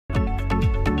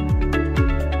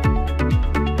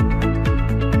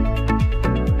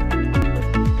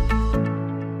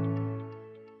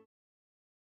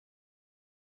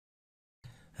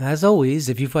As always,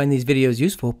 if you find these videos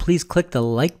useful, please click the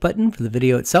like button for the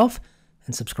video itself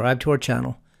and subscribe to our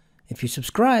channel. If you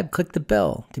subscribe, click the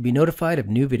bell to be notified of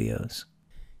new videos.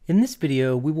 In this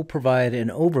video, we will provide an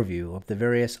overview of the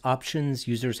various options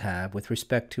users have with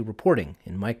respect to reporting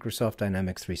in Microsoft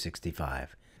Dynamics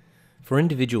 365. For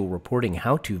individual reporting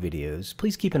how-to videos,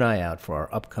 please keep an eye out for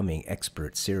our upcoming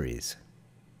expert series.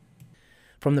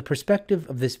 From the perspective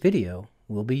of this video,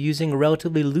 we'll be using a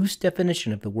relatively loose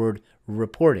definition of the word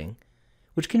reporting,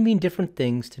 which can mean different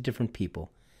things to different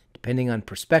people, depending on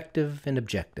perspective and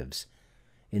objectives.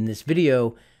 In this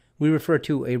video, we refer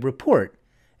to a report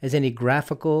as any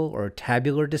graphical or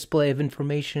tabular display of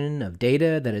information of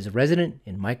data that is resident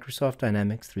in Microsoft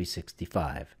Dynamics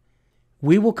 365.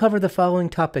 We will cover the following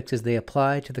topics as they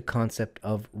apply to the concept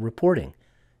of reporting: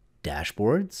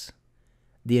 dashboards,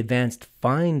 the advanced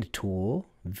Find tool,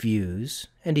 views,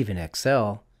 and even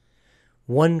Excel,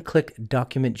 one-click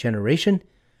document generation,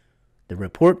 the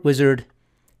report wizard,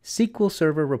 SQL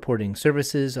Server reporting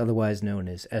services, otherwise known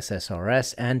as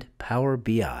SSRS, and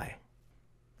PowerBI.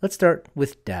 Let's start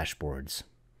with dashboards.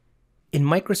 In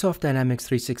Microsoft Dynamics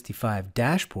 365,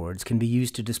 dashboards can be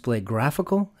used to display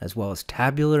graphical as well as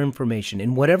tabular information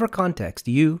in whatever context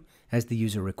you, as the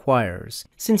user, requires,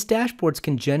 since dashboards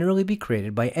can generally be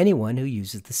created by anyone who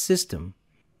uses the system.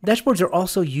 Dashboards are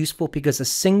also useful because a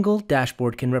single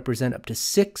dashboard can represent up to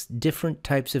 6 different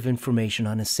types of information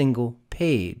on a single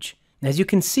page. As you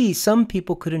can see, some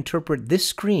people could interpret this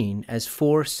screen as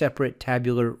 4 separate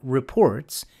tabular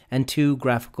reports and 2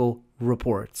 graphical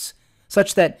reports,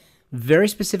 such that very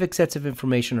specific sets of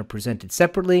information are presented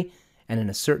separately and in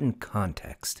a certain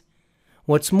context.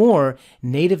 What's more,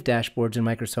 native dashboards in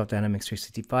Microsoft Dynamics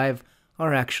 365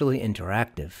 are actually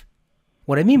interactive.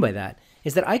 What I mean by that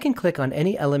is that I can click on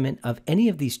any element of any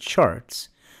of these charts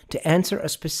to answer a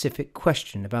specific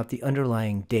question about the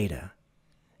underlying data.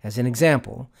 As an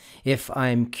example, if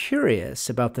I'm curious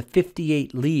about the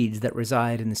 58 leads that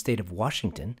reside in the state of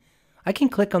Washington, I can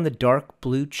click on the dark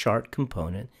blue chart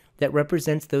component that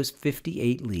represents those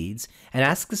 58 leads and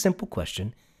ask the simple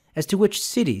question as to which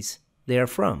cities they are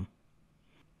from.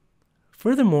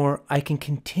 Furthermore, I can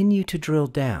continue to drill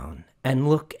down and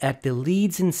look at the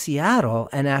leads in Seattle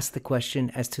and ask the question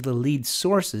as to the lead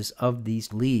sources of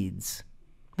these leads.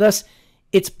 Thus,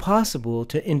 it's possible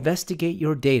to investigate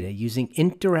your data using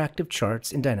interactive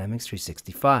charts in Dynamics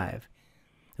 365.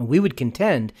 And we would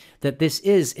contend that this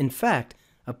is, in fact,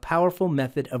 a powerful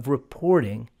method of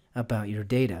reporting about your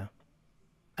data.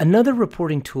 Another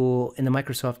reporting tool in the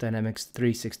Microsoft Dynamics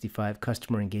 365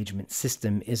 customer engagement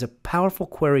system is a powerful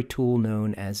query tool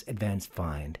known as Advanced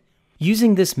Find.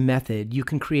 Using this method, you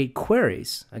can create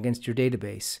queries against your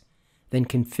database, then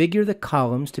configure the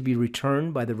columns to be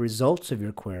returned by the results of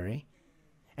your query,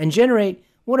 and generate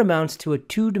what amounts to a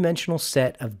 2-dimensional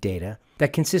set of data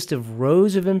that consists of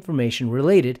rows of information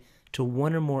related to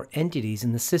one or more entities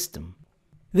in the system.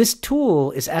 This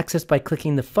tool is accessed by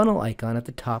clicking the funnel icon at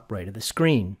the top right of the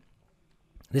screen.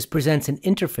 This presents an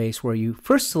interface where you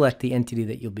first select the entity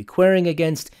that you'll be querying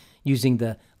against using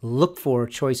the Look For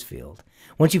choice field.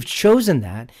 Once you've chosen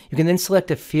that, you can then select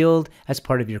a field as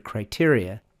part of your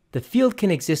criteria. The field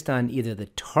can exist on either the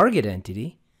target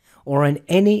entity or on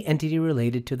any entity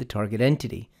related to the target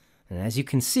entity. And as you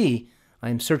can see, I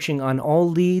am searching on all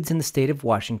leads in the state of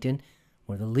Washington,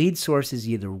 where the lead source is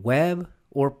either web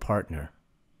or partner.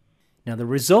 Now, the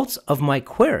results of my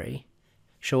query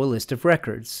show a list of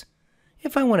records.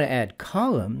 If I want to add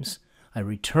columns, I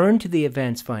return to the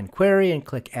Advanced Find query and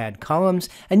click Add Columns,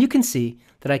 and you can see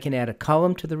that I can add a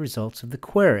column to the results of the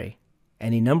query,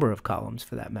 any number of columns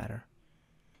for that matter.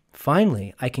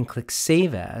 Finally, I can click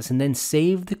Save As and then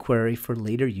save the query for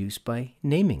later use by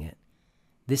naming it.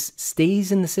 This stays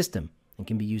in the system and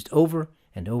can be used over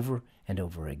and over and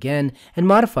over again and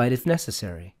modified if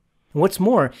necessary. What's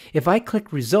more, if I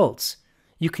click Results,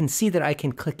 you can see that I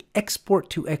can click Export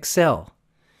to Excel.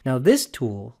 Now, this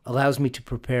tool allows me to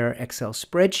prepare Excel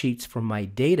spreadsheets for my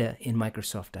data in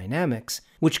Microsoft Dynamics,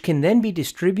 which can then be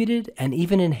distributed and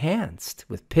even enhanced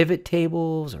with pivot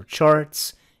tables or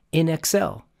charts in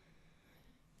Excel.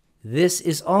 This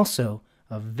is also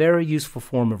a very useful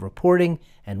form of reporting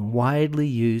and widely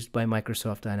used by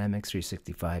Microsoft Dynamics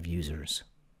 365 users.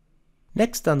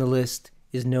 Next on the list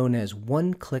is known as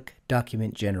one-click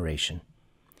document generation.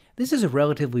 This is a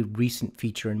relatively recent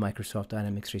feature in Microsoft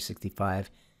Dynamics 365,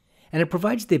 and it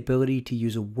provides the ability to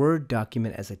use a Word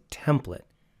document as a template,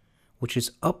 which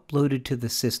is uploaded to the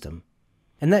system.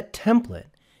 And that template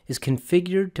is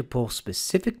configured to pull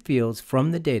specific fields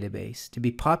from the database to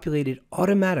be populated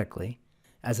automatically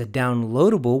as a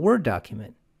downloadable Word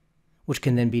document, which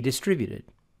can then be distributed.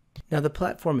 Now, the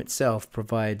platform itself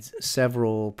provides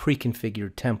several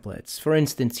pre-configured templates. For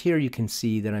instance, here you can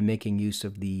see that I'm making use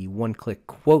of the one-click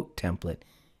quote template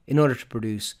in order to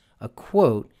produce a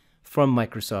quote from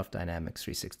Microsoft Dynamics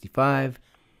 365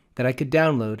 that I could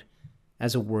download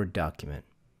as a Word document.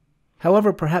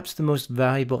 However, perhaps the most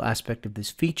valuable aspect of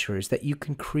this feature is that you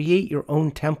can create your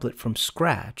own template from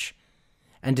scratch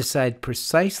and decide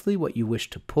precisely what you wish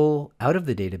to pull out of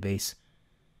the database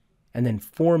and then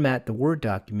format the Word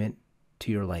document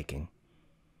to your liking.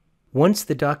 Once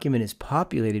the document is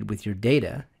populated with your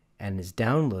data and is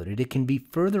downloaded, it can be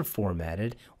further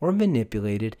formatted or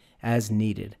manipulated as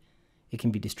needed. It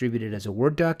can be distributed as a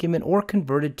Word document or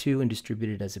converted to and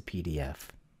distributed as a PDF.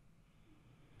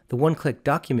 The one-click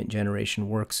document generation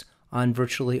works on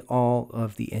virtually all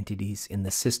of the entities in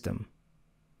the system.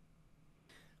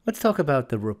 Let's talk about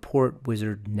the Report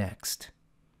Wizard next.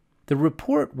 The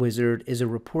Report Wizard is a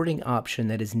reporting option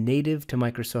that is native to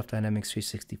Microsoft Dynamics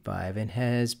 365 and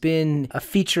has been a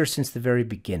feature since the very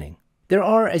beginning. There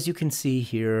are, as you can see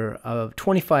here,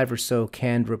 25 or so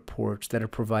canned reports that are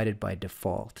provided by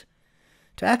default.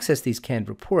 To access these canned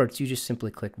reports, you just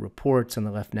simply click Reports on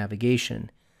the left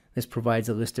navigation. This provides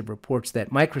a list of reports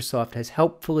that Microsoft has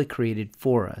helpfully created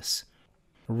for us.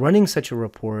 Running such a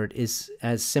report is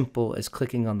as simple as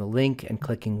clicking on the link and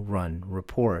clicking Run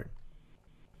Report.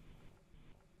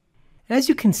 As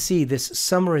you can see, this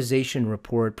summarization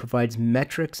report provides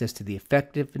metrics as to the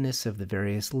effectiveness of the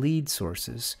various lead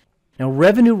sources. Now,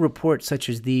 revenue reports such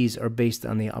as these are based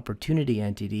on the opportunity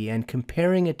entity and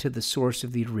comparing it to the source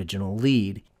of the original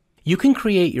lead. You can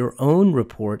create your own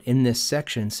report in this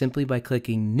section simply by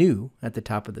clicking New at the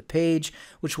top of the page,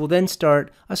 which will then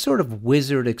start a sort of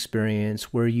wizard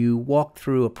experience where you walk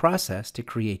through a process to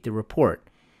create the report,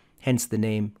 hence the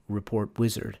name Report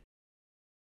Wizard.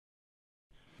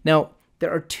 Now,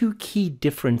 there are two key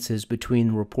differences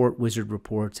between Report Wizard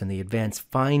reports and the Advanced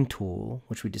Find tool,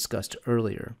 which we discussed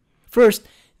earlier. First,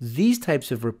 these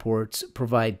types of reports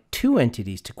provide two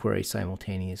entities to query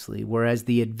simultaneously, whereas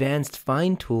the Advanced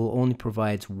Find tool only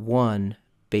provides one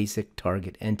basic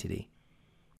target entity.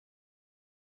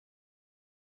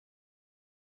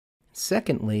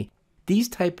 Secondly, these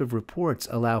type of reports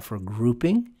allow for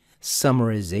grouping,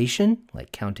 summarization,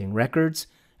 like counting records,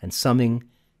 and summing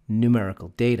numerical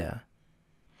data.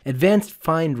 Advanced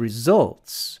Find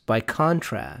results, by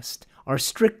contrast, are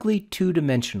strictly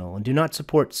two-dimensional and do not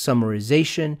support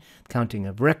summarization, counting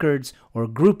of records, or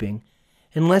grouping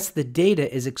unless the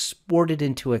data is exported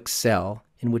into Excel,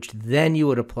 in which then you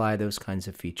would apply those kinds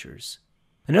of features.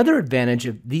 Another advantage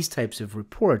of these types of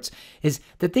reports is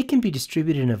that they can be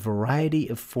distributed in a variety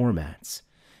of formats.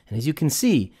 And as you can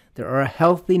see, there are a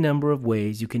healthy number of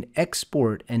ways you can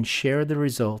export and share the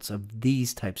results of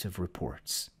these types of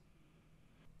reports.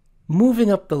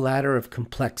 Moving up the ladder of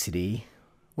complexity,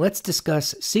 let's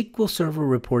discuss SQL Server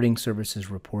Reporting Services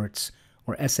Reports,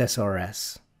 or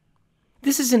SSRS.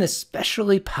 This is an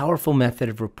especially powerful method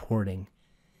of reporting,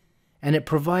 and it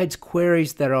provides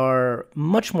queries that are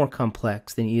much more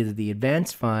complex than either the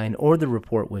Advanced Find or the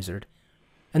Report Wizard,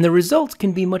 and the results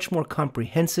can be much more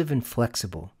comprehensive and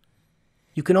flexible.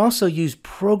 You can also use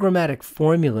programmatic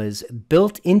formulas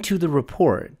built into the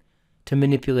report to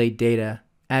manipulate data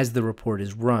as the report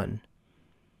is run.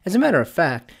 As a matter of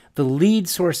fact, the lead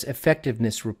source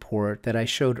effectiveness report that I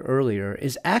showed earlier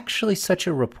is actually such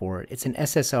a report. It's an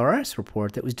SSRS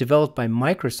report that was developed by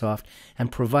Microsoft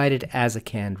and provided as a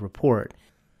canned report.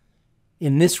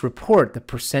 In this report, the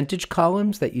percentage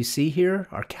columns that you see here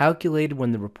are calculated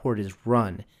when the report is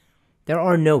run. There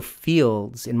are no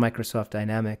fields in Microsoft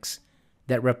Dynamics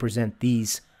that represent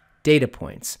these data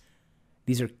points.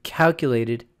 These are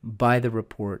calculated by the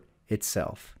report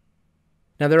itself.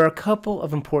 Now, there are a couple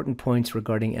of important points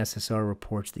regarding SSR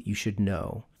reports that you should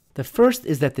know. The first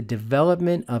is that the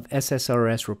development of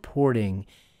SSRS reporting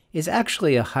is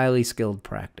actually a highly skilled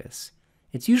practice.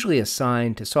 It's usually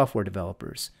assigned to software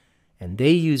developers, and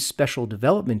they use special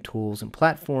development tools and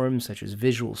platforms such as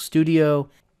Visual Studio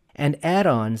and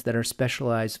add-ons that are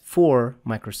specialized for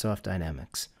Microsoft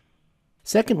Dynamics.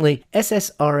 Secondly,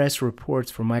 SSRS reports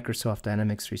for Microsoft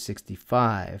Dynamics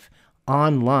 365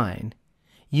 online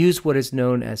use what is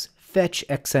known as fetch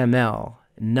XML,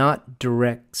 not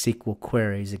direct SQL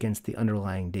queries against the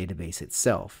underlying database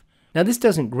itself. Now, this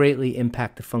doesn't greatly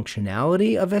impact the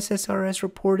functionality of SSRS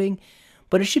reporting,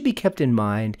 but it should be kept in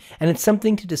mind, and it's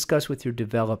something to discuss with your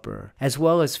developer, as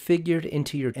well as figured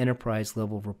into your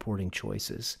enterprise-level reporting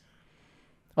choices.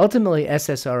 Ultimately,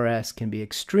 SSRS can be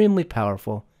extremely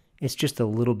powerful. It's just a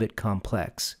little bit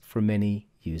complex for many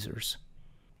users.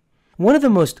 One of the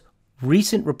most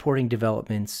recent reporting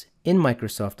developments in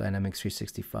Microsoft Dynamics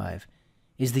 365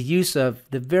 is the use of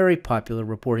the very popular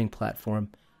reporting platform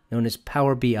known as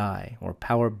Power BI, or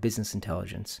Power Business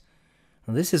Intelligence.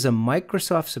 Now, this is a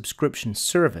Microsoft subscription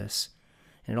service,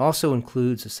 and it also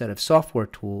includes a set of software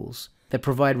tools that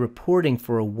provide reporting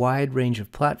for a wide range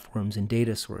of platforms and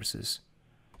data sources,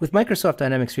 with Microsoft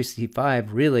Dynamics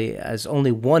 365 really as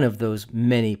only one of those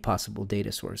many possible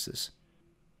data sources.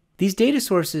 These data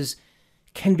sources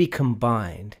can be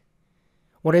combined.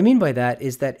 What I mean by that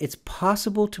is that it's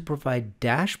possible to provide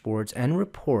dashboards and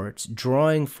reports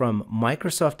drawing from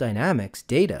Microsoft Dynamics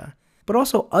data, but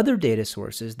also other data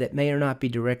sources that may or not be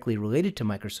directly related to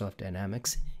Microsoft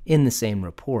Dynamics in the same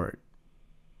report.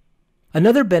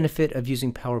 Another benefit of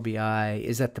using Power BI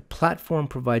is that the platform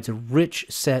provides a rich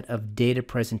set of data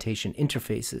presentation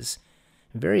interfaces,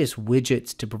 various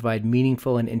widgets to provide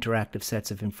meaningful and interactive sets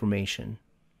of information.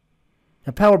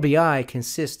 Now, Power BI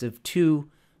consists of two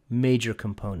major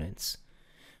components.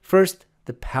 First,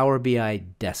 the Power BI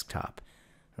desktop.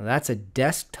 Now, that's a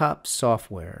desktop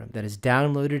software that is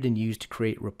downloaded and used to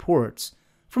create reports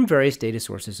from various data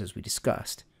sources, as we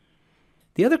discussed.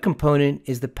 The other component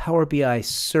is the Power BI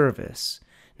service.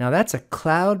 Now, that's a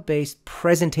cloud-based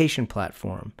presentation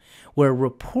platform where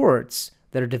reports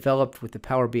that are developed with the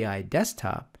Power BI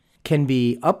desktop can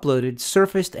be uploaded,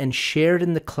 surfaced, and shared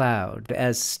in the cloud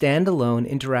as standalone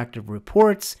interactive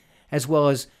reports, as well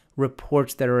as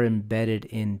reports that are embedded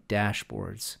in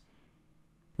dashboards.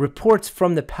 Reports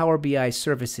from the Power BI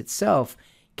service itself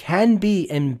can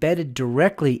be embedded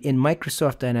directly in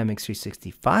Microsoft Dynamics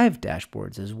 365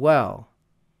 dashboards as well.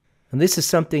 And this is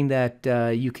something that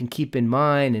you can keep in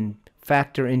mind and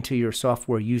factor into your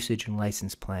software usage and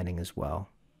license planning as well.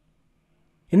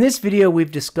 In this video,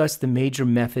 we've discussed the major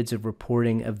methods of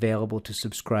reporting available to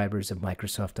subscribers of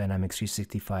Microsoft Dynamics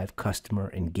 365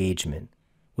 customer engagement,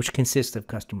 which consists of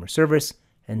customer service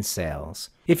and sales.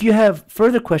 If you have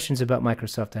further questions about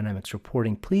Microsoft Dynamics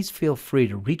reporting, please feel free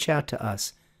to reach out to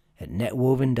us at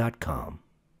netwoven.com.